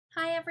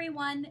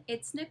everyone,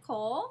 it's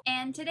Nicole,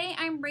 and today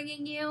I'm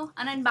bringing you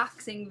an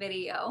unboxing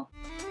video.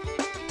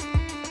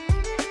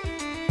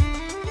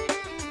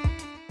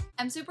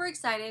 I'm super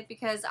excited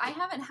because I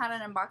haven't had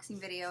an unboxing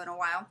video in a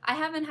while. I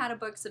haven't had a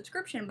book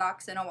subscription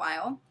box in a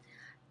while,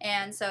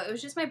 and so it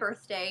was just my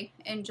birthday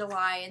in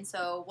July, and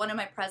so one of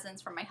my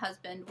presents from my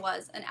husband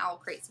was an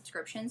Owlcrate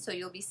subscription, so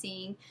you'll be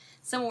seeing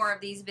some more of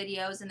these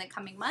videos in the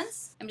coming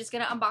months. I'm just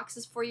going to unbox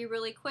this for you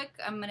really quick.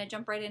 I'm going to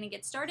jump right in and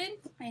get started.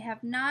 I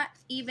have not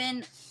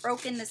even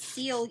broken the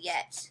seal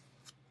yet.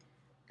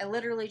 I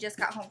literally just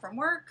got home from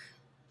work,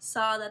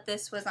 saw that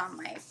this was on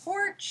my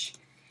porch,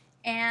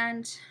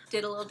 and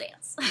did a little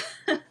dance.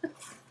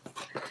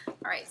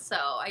 Alright, so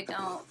I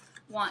don't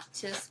want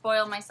to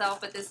spoil myself,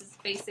 but this is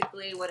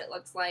basically what it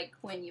looks like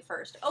when you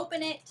first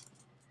open it.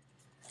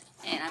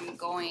 And I'm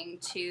going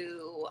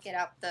to get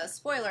out the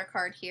spoiler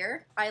card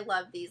here. I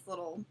love these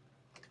little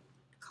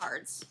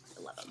cards.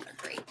 I love them. They're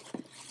great.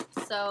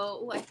 So,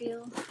 ooh, I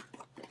feel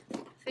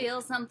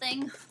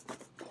something.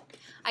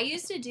 I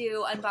used to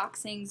do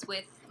unboxings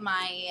with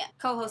my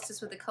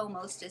co-hostess with the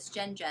co-mostess,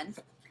 Jen,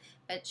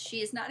 but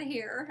she is not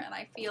here and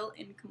I feel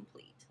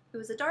incomplete. It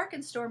was a dark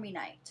and stormy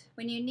night.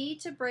 When you need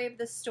to brave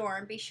the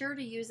storm, be sure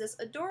to use this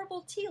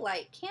adorable tea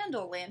light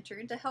candle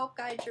lantern to help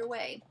guide your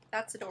way.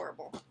 That's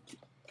adorable.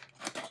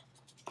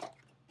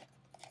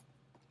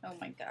 Oh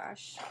my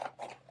gosh.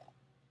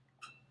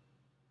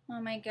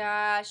 Oh my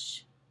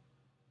gosh.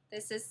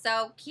 This is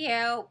so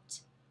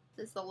cute.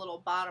 This is the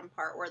little bottom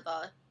part where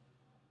the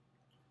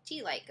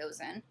tea light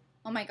goes in.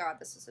 Oh my god,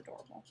 this is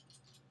adorable.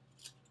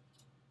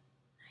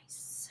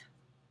 Nice.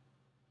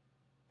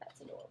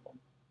 That's adorable.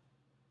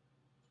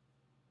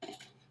 Put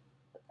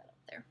that up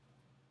there.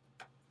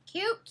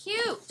 Cute,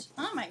 cute.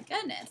 Oh my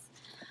goodness.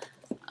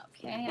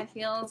 Okay, I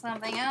feel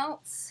something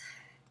else.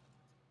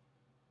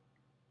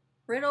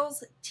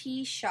 Riddle's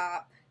Tea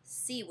Shop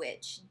Sea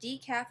Witch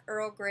Decaf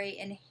Earl Grey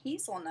and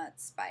Hazelnut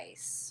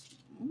Spice.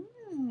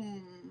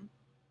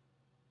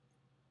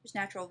 There's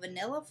natural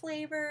vanilla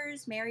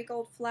flavors,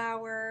 marigold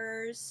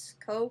flowers,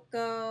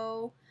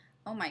 cocoa.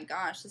 Oh my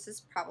gosh, this is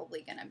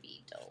probably gonna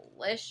be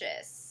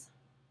delicious.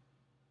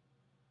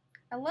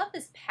 I love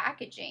this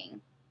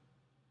packaging.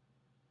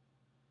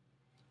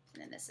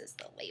 And then this is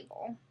the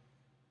label.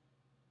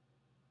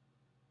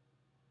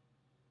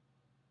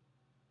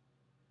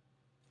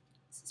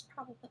 This is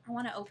probably, I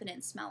want to open it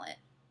and smell it.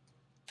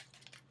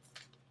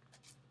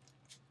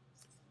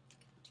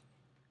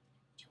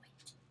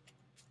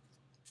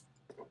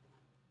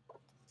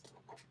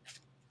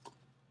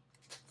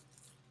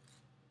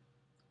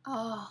 Oh my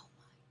god.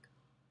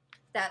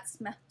 That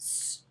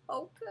smells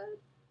so good.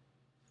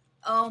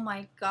 Oh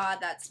my god,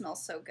 that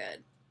smells so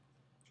good.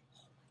 Oh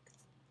my god.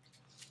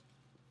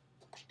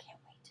 I can't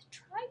wait to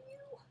try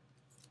you.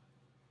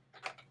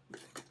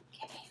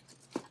 Okay.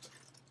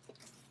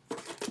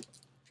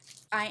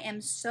 I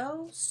am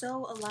so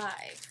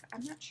alive.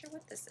 I'm not sure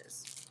what this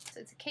is. So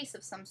it's a case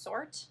of some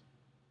sort.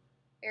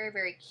 Very,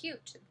 very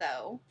cute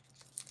though.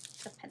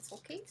 It's a pencil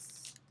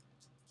case.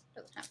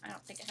 I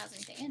don't think it has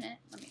anything in it.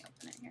 Let me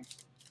open it here.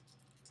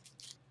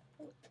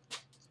 Oh,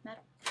 it's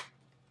metal.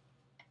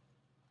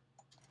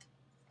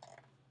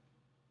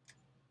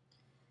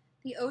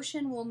 The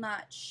ocean will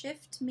not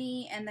shift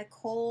me, and the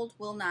cold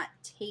will not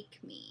take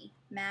me.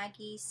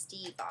 Maggie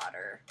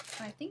Stiefvater.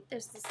 And I think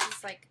this is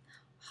like,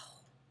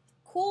 oh,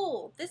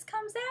 cool. This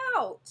comes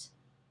out.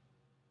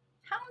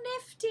 How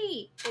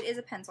nifty. It is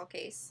a pencil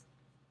case.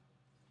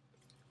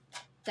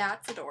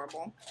 That's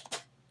adorable.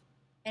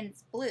 And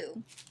it's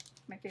blue.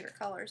 My favorite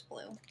color is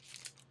blue.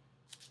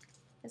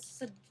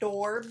 This is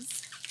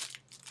adorbs.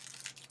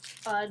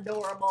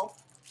 Adorable.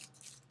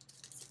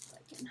 Let's see if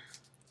I can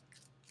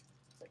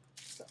put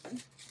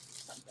something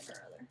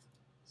or other.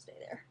 Stay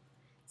there.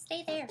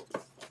 Stay there.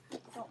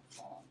 Don't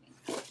follow me.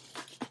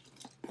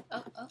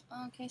 Oh,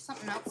 okay,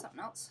 something else.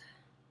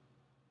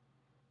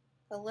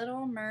 The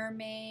Little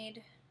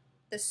Mermaid.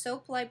 The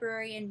Soap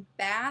Librarian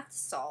Bath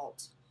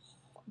Salt.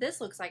 This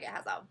looks like it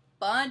has a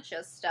bunch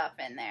of stuff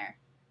in there.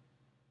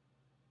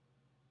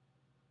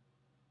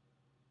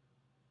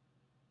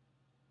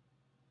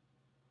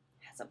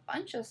 It has a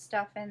bunch of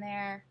stuff in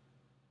there.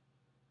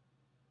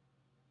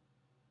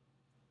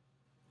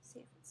 Let's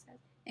see if it says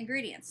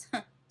ingredients.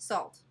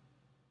 Salt.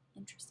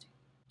 Interesting.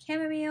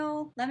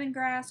 Chamomile,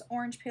 lemongrass,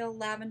 orange peel,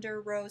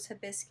 lavender, rose,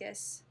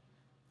 hibiscus.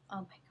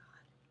 Oh my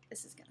god.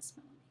 This is gonna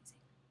smell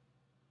amazing.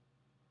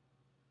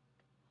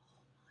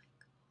 Oh my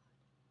god.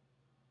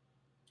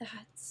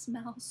 That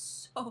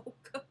smells so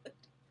good.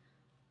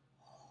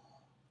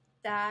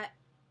 That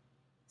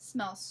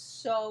smells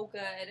so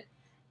good.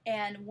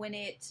 And when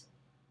it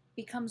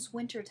becomes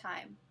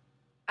wintertime,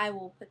 I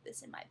will put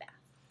this in my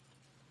bath.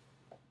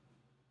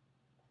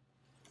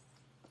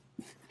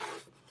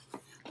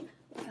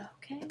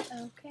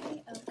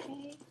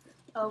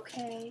 Okay.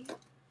 Owlcrate.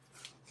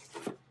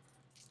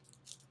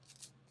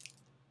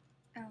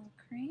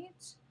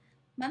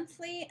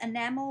 Monthly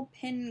enamel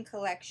pin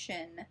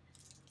collection.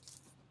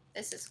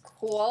 This is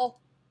cool.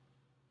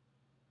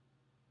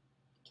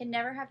 Can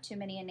never have too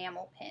many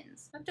enamel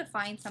pins. I have to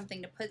find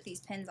something to put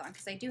these pins on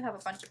because I do have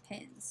a bunch of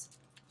pins.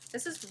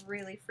 This is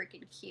really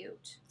freaking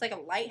cute. It's like a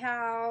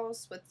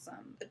lighthouse with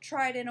the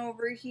trident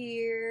over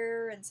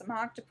here and some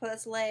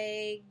octopus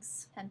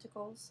legs.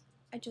 Tentacles.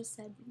 I just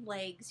said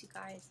legs, you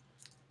guys.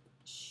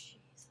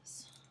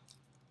 Jesus.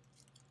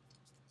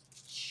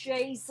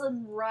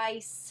 Jason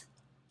Rice.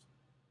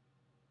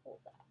 Hold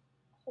that.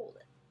 Hold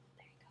it.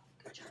 There you go.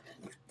 Good job.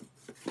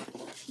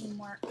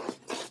 Teamwork.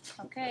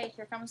 Okay,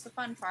 here comes the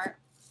fun part.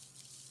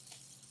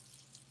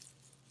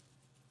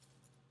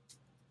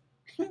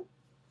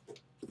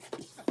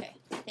 Okay,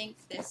 I think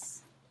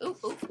this. Ooh,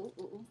 ooh, ooh,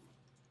 ooh.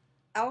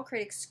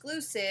 Owlcrate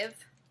exclusive.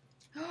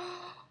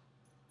 Oh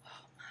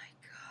my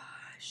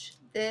gosh.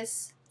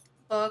 This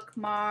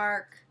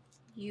bookmark.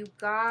 You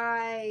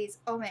guys.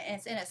 Oh man, and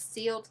it's in a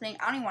sealed thing.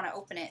 I don't even want to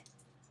open it.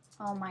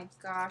 Oh my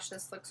gosh,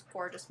 this looks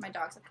gorgeous. My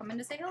dogs have come in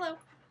to say hello.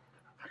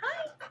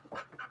 Hi.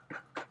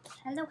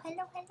 Hello,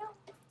 hello, hello.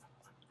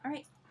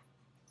 Alright.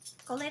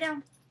 Go lay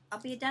down. I'll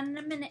be done in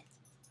a minute.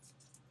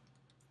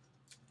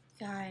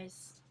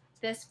 Guys,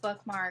 this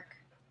bookmark.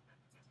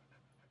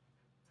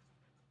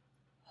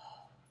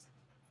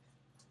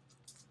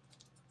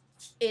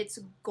 It's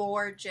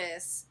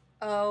gorgeous.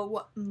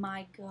 Oh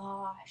my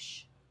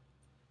gosh.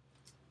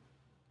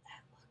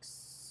 That looks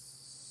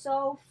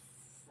so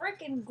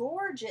freaking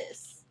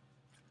gorgeous.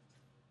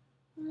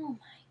 Oh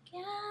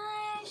my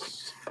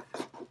gosh.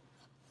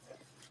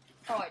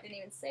 Oh, I didn't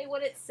even say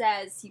what it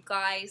says, you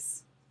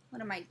guys.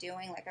 What am I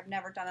doing? Like I've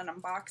never done an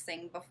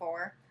unboxing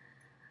before.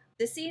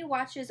 The sea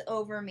watches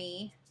over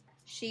me.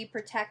 She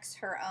protects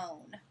her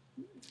own.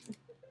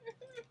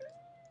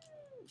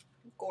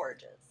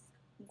 Gorgeous.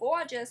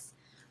 Gorgeous.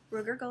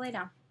 Ruger, go lay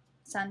down.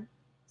 Son,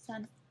 go lay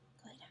down.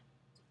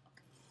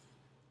 Okay.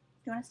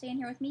 If you want to stay in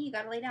here with me, you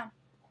gotta lay down.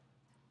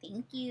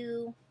 Thank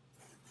you.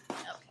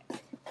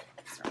 Okay.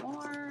 Some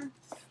more.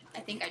 I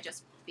think I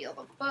just feel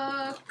the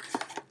book.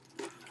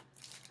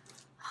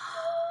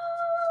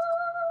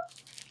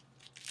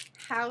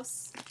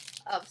 House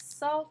of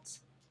Salt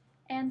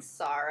and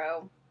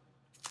Sorrow.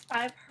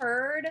 I've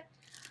heard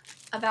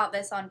about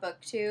this on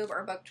Booktube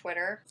or Book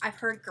Twitter. I've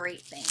heard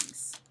great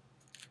things.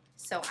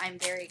 So I'm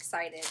very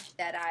excited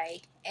that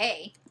I,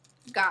 A,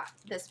 got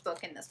this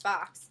book in this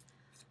box.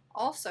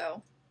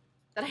 Also,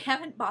 that I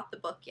haven't bought the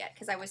book yet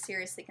because I was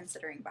seriously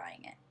considering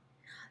buying it.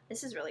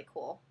 This is really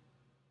cool.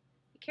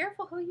 Be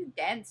careful who you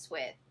dance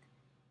with.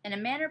 In a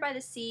manor by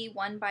the sea,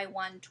 1 by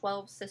 1,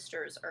 12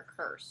 sisters are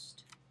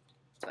cursed.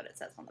 That's what it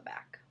says on the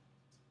back.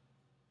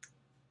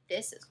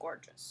 This is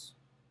gorgeous.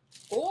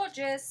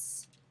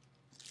 Gorgeous!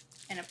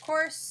 And of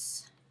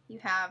course, you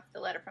have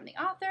the letter from the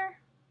author.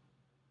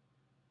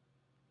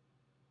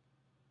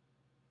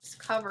 This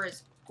cover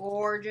is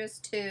gorgeous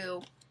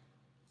too.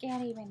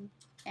 Can't even.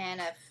 And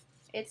if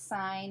it's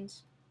signed,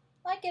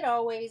 like it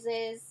always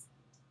is.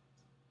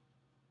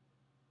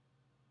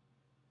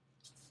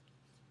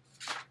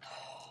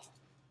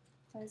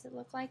 What does it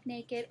look like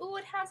naked? Ooh,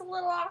 it has a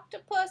little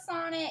octopus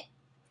on it.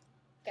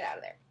 Get out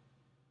of there.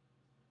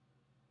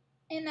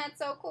 Isn't that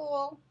so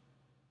cool?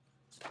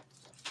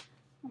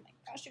 Oh my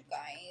gosh, you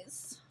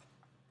guys.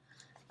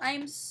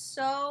 I'm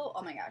so,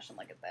 oh my gosh, and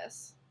look at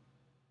this.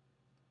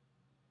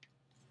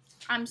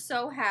 I'm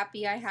so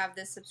happy I have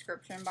this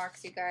subscription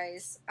box, you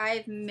guys.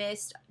 I've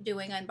missed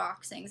doing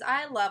unboxings.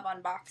 I love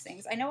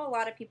unboxings. I know a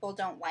lot of people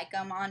don't like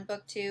them on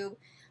BookTube,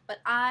 but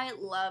I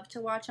love to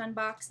watch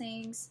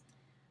unboxings.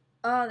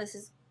 Oh, this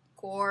is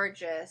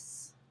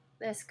gorgeous.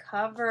 This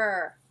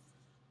cover.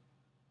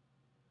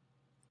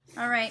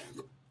 Alright,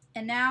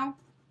 and now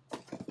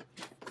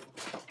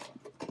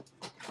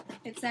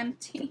it's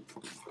empty.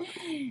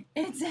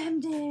 It's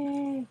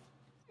empty.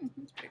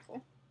 It's pretty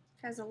cool.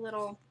 It has a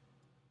little,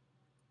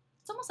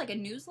 it's almost like a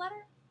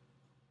newsletter.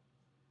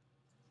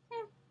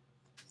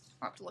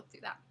 I'll have to look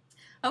through that.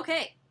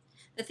 Okay,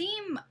 the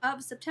theme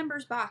of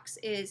September's box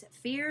is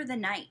Fear the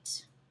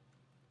Night.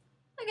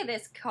 Look at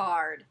this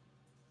card.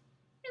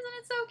 Isn't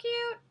it so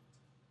cute?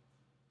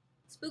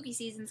 Spooky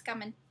season's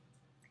coming.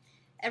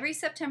 Every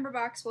September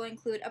box will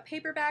include a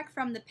paperback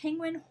from the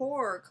Penguin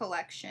Horror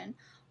Collection.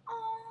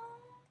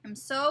 Aww. I'm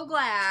so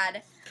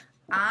glad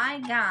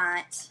I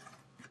got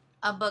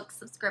a book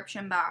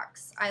subscription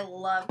box. I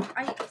love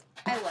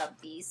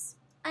these.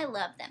 I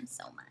love them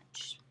so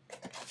much.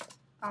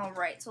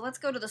 Alright, so let's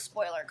go to the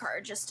spoiler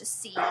card just to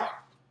see.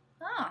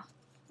 Ah,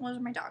 those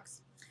are my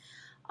dogs.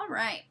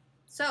 Alright,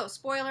 so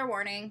spoiler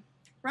warning.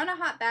 Run a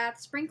hot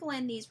bath, sprinkle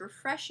in these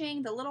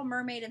refreshing The Little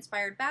Mermaid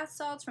inspired bath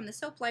salts from the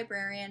Soap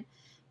Librarian.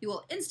 You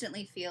will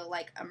instantly feel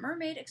like a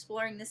mermaid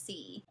exploring the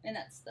sea. And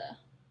that's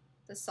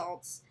the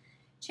salts.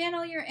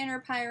 Channel your inner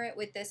pirate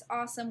with this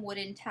awesome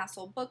wooden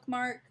tassel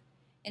bookmark,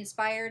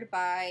 inspired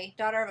by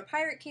Daughter of a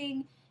Pirate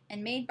King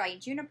and made by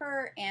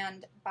Juniper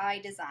and by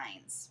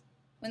Designs.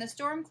 When the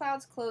storm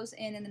clouds close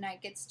in and the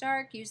night gets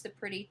dark, use the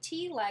pretty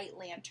tea light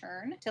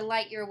lantern to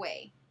light your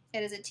way.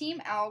 It is a Team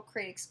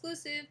Owlcrate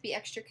exclusive. Be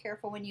extra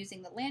careful when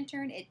using the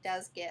lantern. It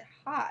does get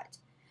hot.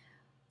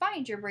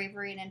 Find your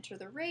bravery and enter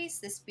the race.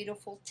 This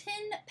beautiful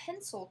tin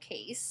pencil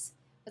case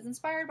was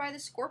inspired by the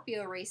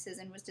Scorpio races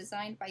and was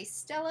designed by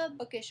Stella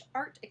Bookish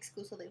Art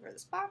exclusively for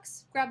this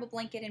box. Grab a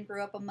blanket and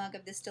brew up a mug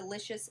of this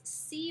delicious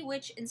Sea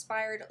Witch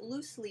inspired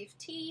loose leaf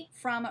tea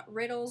from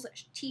Riddle's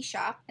Tea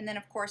Shop. And then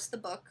of course the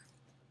book.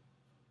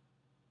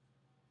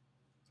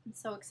 I'm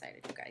so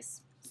excited, you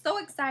guys. So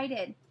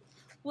excited.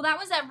 Well, that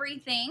was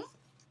everything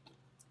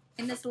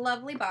in this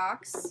lovely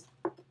box,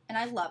 and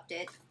I loved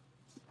it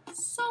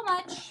so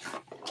much.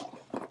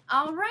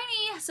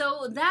 Alrighty,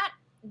 so that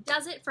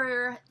does it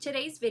for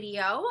today's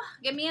video.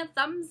 Give me a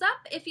thumbs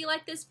up if you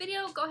like this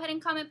video. Go ahead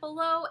and comment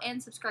below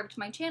and subscribe to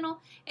my channel,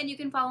 and you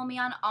can follow me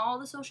on all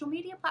the social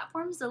media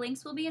platforms. The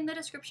links will be in the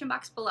description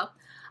box below.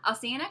 I'll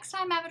see you next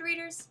time, avid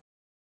readers.